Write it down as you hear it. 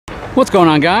What's going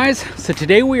on, guys? So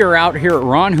today we are out here at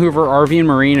Ron Hoover RV and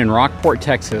Marine in Rockport,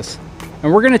 Texas,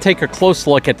 and we're going to take a close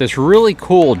look at this really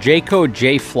cool Jayco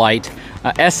Jay Flight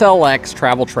SLX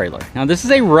travel trailer. Now this is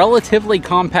a relatively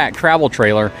compact travel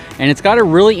trailer, and it's got a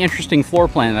really interesting floor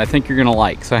plan that I think you're going to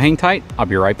like. So hang tight, I'll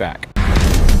be right back.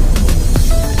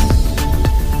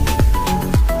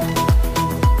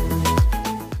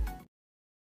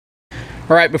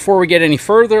 All right, before we get any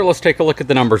further, let's take a look at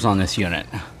the numbers on this unit.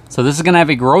 So this is going to have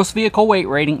a gross vehicle weight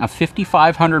rating of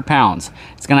 5,500 pounds.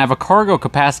 It's going to have a cargo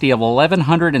capacity of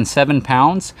 1,107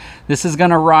 pounds. This is going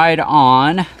to ride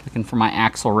on, looking for my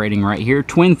axle rating right here,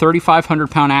 twin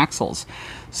 3,500 pound axles.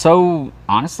 So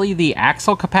honestly, the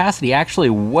axle capacity actually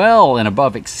well and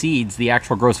above exceeds the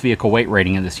actual gross vehicle weight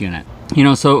rating of this unit. You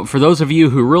know, so for those of you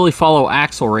who really follow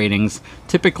axle ratings,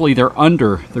 typically they're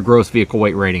under the gross vehicle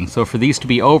weight rating. So for these to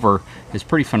be over is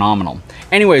pretty phenomenal.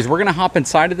 Anyways, we're gonna hop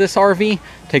inside of this RV,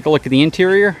 take a look at the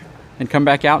interior, and come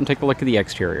back out and take a look at the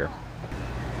exterior.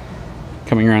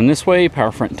 Coming around this way,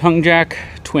 power front tongue jack,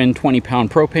 twin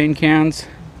 20-pound propane cans.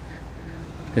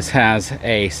 This has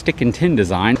a stick and tin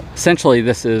design. Essentially,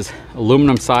 this is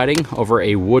aluminum siding over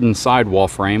a wooden sidewall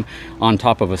frame on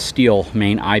top of a steel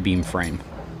main I-beam frame.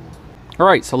 All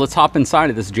right, so let's hop inside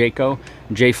of this Jayco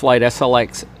Jay Flight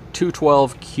SLX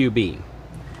 212 QB. You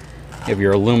have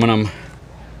your aluminum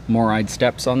Moride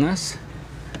steps on this.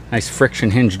 Nice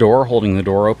friction hinge door holding the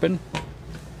door open.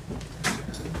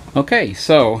 Okay,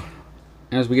 so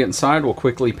as we get inside, we'll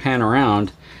quickly pan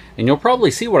around, and you'll probably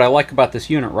see what I like about this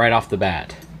unit right off the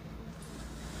bat.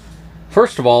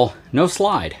 First of all, no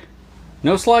slide.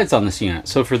 No slides on this unit.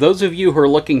 So for those of you who are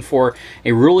looking for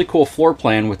a really cool floor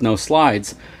plan with no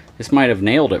slides, this might have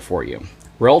nailed it for you.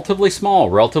 Relatively small,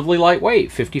 relatively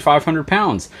lightweight, 5,500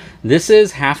 pounds. This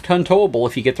is half-ton towable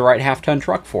if you get the right half-ton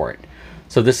truck for it.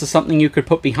 So this is something you could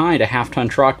put behind a half-ton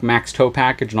truck, max tow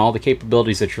package, and all the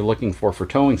capabilities that you're looking for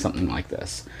towing something like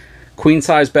this. Queen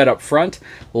size bed up front,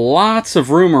 lots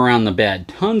of room around the bed,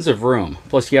 tons of room.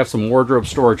 Plus you have some wardrobe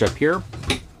storage up here.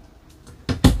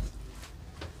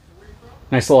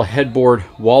 Nice little headboard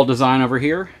wall design over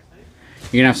here.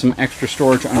 You're gonna have some extra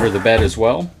storage under the bed as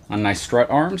well on nice strut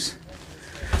arms.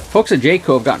 Folks at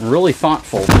Jayco have gotten really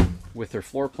thoughtful with their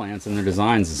floor plans and their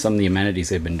designs and some of the amenities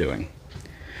they've been doing.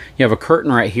 You have a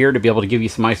curtain right here to be able to give you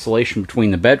some isolation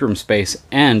between the bedroom space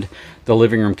and the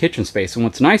living room kitchen space. And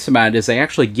what's nice about it is they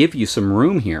actually give you some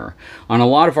room here. On a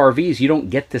lot of RVs, you don't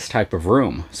get this type of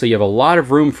room. So you have a lot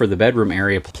of room for the bedroom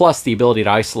area, plus the ability to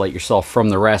isolate yourself from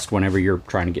the rest whenever you're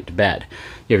trying to get to bed.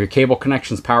 You have your cable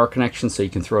connections, power connections, so you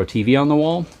can throw a TV on the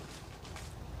wall.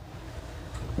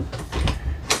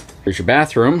 Here's your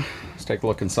bathroom. Let's take a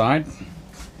look inside.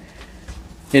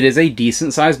 It is a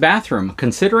decent sized bathroom.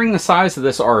 Considering the size of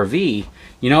this RV,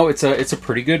 you know, it's a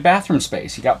pretty good bathroom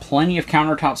space. You got plenty of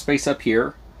countertop space up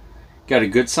here. Got a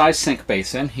good sized sink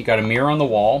basin. You got a mirror on the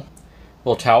wall,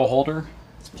 little towel holder.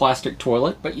 It's a plastic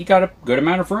toilet, but you got a good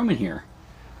amount of room in here.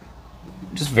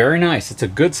 Just very nice. It's a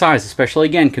good size, especially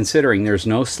again, considering there's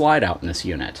no slide out in this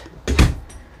unit.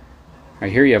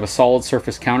 Right here you have a solid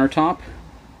surface countertop.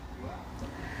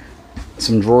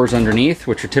 Some drawers underneath,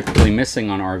 which are typically missing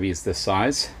on RVs this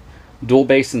size. Dual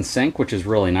basin sink, which is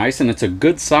really nice, and it's a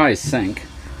good size sink.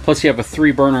 Plus you have a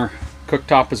 3-burner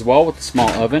cooktop as well with a small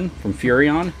oven from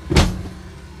Furrion.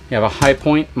 You have a high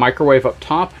point microwave up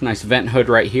top, nice vent hood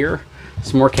right here,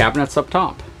 some more cabinets up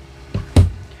top. And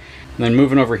then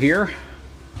moving over here,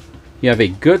 you have a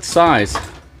good size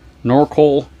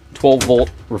Norcold 12-volt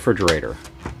refrigerator.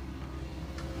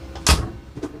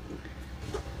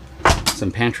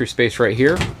 Some pantry space right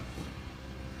here.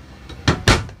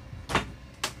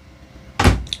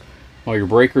 All your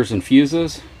breakers and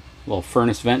fuses. A little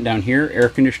furnace vent down here. Air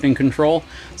conditioning control.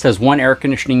 It says 1 air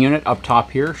conditioning unit up top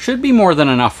here. Should be more than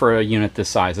enough for a unit this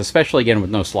size, especially again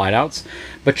with no slide outs.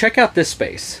 But check out this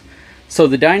space. So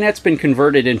the dinette's been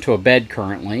converted into a bed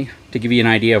currently to give you an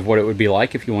idea of what it would be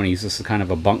like if you want to use this as kind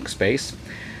of a bunk space.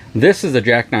 This is a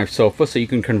jackknife sofa, so you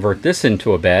can convert this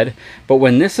into a bed. But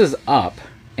when this is up,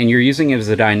 and you're using it as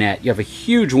a dinette, you have a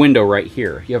huge window right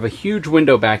here. You have a huge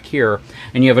window back here,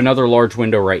 and you have another large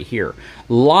window right here.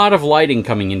 A lot of lighting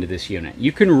coming into this unit.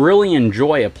 You can really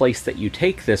enjoy a place that you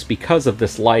take this because of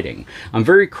this lighting. I'm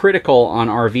very critical on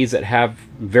RVs that have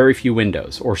very few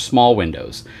windows or small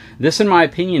windows. This, in my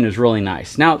opinion, is really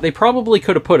nice. Now, they probably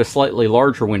could have put a slightly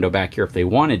larger window back here if they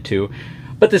wanted to,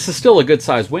 but this is still a good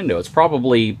sized window. It's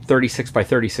probably 36 by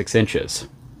 36 inches.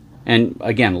 And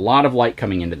again, a lot of light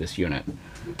coming into this unit.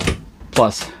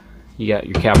 Plus, you got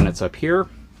your cabinets up here.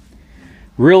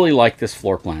 Really like this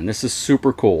floor plan. This is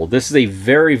super cool. This is a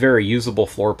very, very usable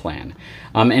floor plan.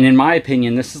 And in my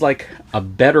opinion, this is like a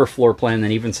better floor plan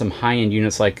than even some high-end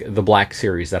units like the Black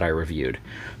Series that I reviewed.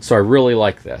 So I really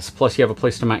like this. Plus you have a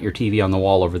place to mount your TV on the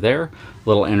wall over there,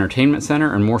 little entertainment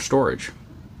center, and more storage.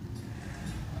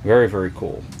 Very, very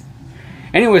cool.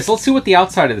 Anyways, let's see what the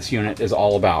outside of this unit is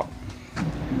all about.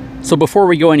 So before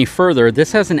we go any further,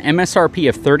 this has an MSRP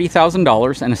of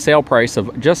 $30,000 and a sale price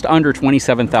of just under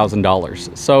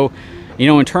 $27,000. So, you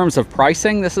know, in terms of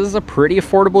pricing, this is a pretty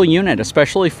affordable unit,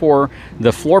 especially for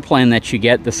the floor plan that you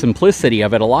get, the simplicity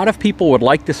of it. A lot of people would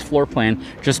like this floor plan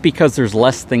just because there's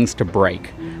less things to break.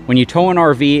 When you tow an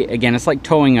RV, again, it's like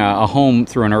towing a home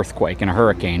through an earthquake and a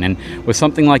hurricane. And with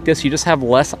something like this, you just have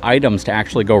less items to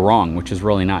actually go wrong, which is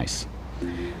really nice.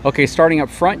 Okay, starting up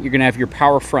front, you're gonna have your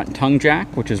power front tongue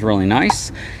jack, which is really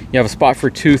nice. You have a spot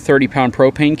for two 30-pound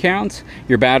propane cans.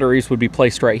 Your batteries would be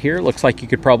placed right here. Looks like you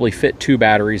could probably fit 2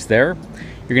 batteries there.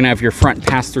 You're gonna have your front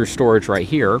pass-through storage right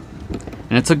here.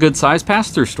 And it's a good size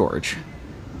pass-through storage.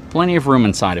 Plenty of room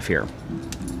inside of here.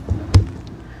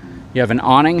 You have an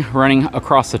awning running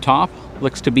across the top.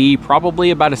 Looks to be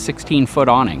probably about a 16-foot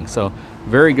awning, so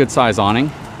very good size awning.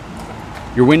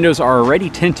 Your windows are already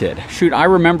tinted. Shoot, I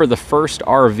remember the first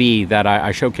RV that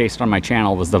I showcased on my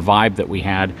channel was the Vibe that we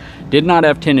had. Did not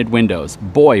have tinted windows.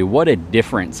 Boy, what a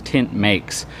difference tint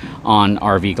makes on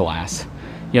RV glass.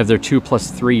 You have their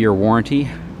 2+3 year warranty.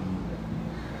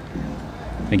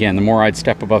 Again, the more I'd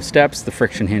step above steps, the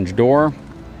friction hinge door.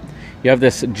 You have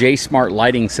this J Smart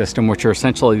lighting system, which are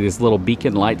essentially these little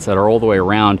beacon lights that are all the way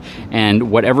around, and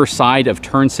whatever side of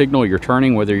turn signal you're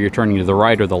turning, whether you're turning to the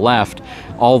right or the left,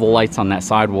 all the lights on that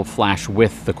side will flash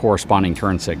with the corresponding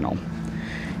turn signal.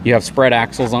 You have spread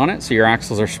axles on it, so your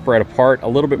axles are spread apart a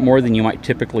little bit more than you might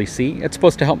typically see. It's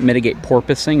supposed to help mitigate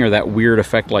porpoising or that weird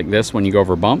effect like this when you go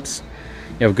over bumps.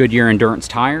 You have Goodyear Endurance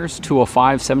tires,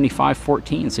 205 75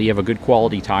 14, so you have a good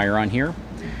quality tire on here.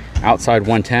 Outside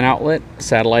 110 outlet,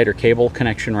 satellite or cable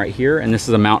connection right here, and this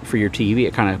is a mount for your TV.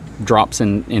 It kind of drops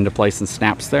into place and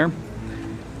snaps there.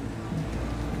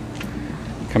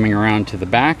 Coming around to the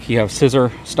back, you have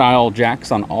scissor style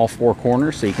jacks on all 4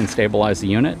 corners so you can stabilize the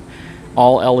unit.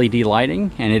 All LED lighting,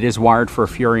 and it is wired for a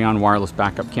Furrion wireless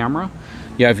backup camera.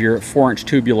 You have your 4-inch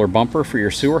tubular bumper for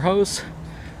your sewer hose,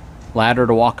 ladder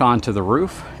to walk onto the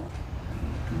roof,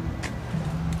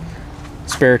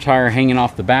 spare tire hanging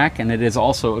off the back, and it is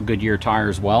also a Goodyear tire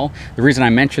as well. The reason I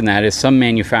mention that is some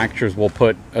manufacturers will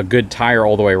put a good tire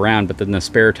all the way around, but then the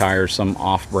spare tire is some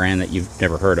off-brand that you've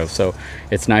never heard of. So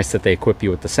it's nice that they equip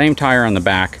you with the same tire on the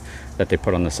back that they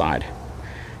put on the side.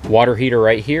 Water heater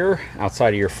right here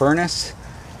outside of your furnace.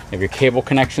 You have your cable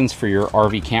connections for your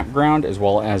RV campground, as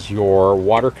well as your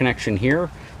water connection here,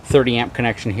 30 amp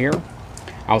connection here,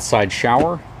 outside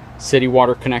shower, city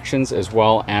water connections, as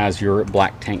well as your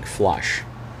black tank flush,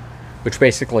 which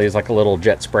basically is like a little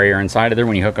jet sprayer inside of there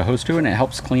when you hook a hose to it, and it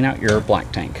helps clean out your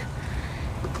black tank.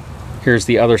 Here's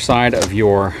the other side of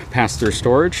your pass-through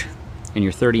storage and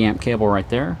your 30 amp cable right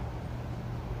there.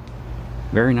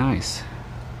 Very nice.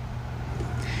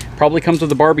 Probably comes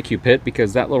with a barbecue pit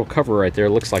because that little cover right there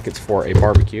looks like it's for a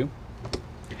barbecue.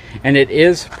 And it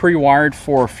is pre-wired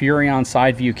for Furrion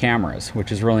side view cameras,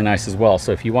 which is really nice as well.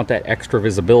 So if you want that extra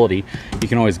visibility, you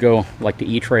can always go like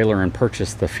the etrailer and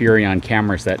purchase the Furrion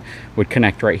cameras that would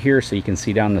connect right here, so you can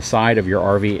see down the side of your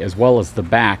RV as well as the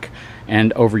back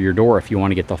and over your door if you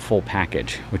want to get the full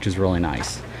package, which is really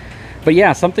nice. But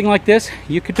yeah, something like this,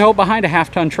 you could tow behind a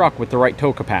 1/2-ton truck with the right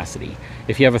tow capacity.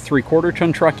 If you have a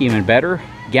 3/4-ton truck, even better.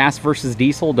 Gas versus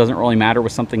diesel doesn't really matter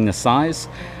with something this size.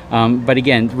 But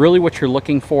again, really what you're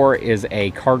looking for is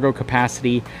a cargo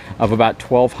capacity of about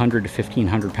 1,200 to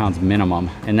 1,500 pounds minimum.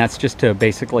 And that's just to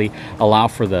basically allow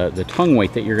for the tongue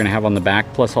weight that you're gonna have on the back,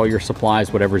 plus all your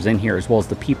supplies, whatever's in here, as well as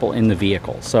the people in the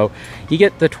vehicle. So you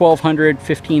get the 1,200,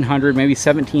 1,500, maybe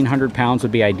 1,700 pounds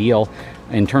would be ideal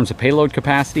in terms of payload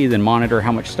capacity. Then monitor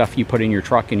how much stuff you put in your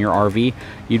truck, in your RV.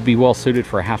 You'd be well suited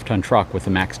for a 1/2-ton truck with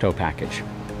the max tow package.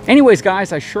 Anyways,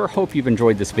 guys, I sure hope you've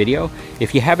enjoyed this video.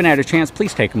 If you haven't had a chance,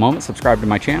 please take a moment, subscribe to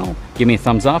my channel, give me a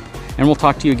thumbs up, and we'll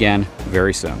talk to you again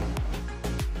very soon.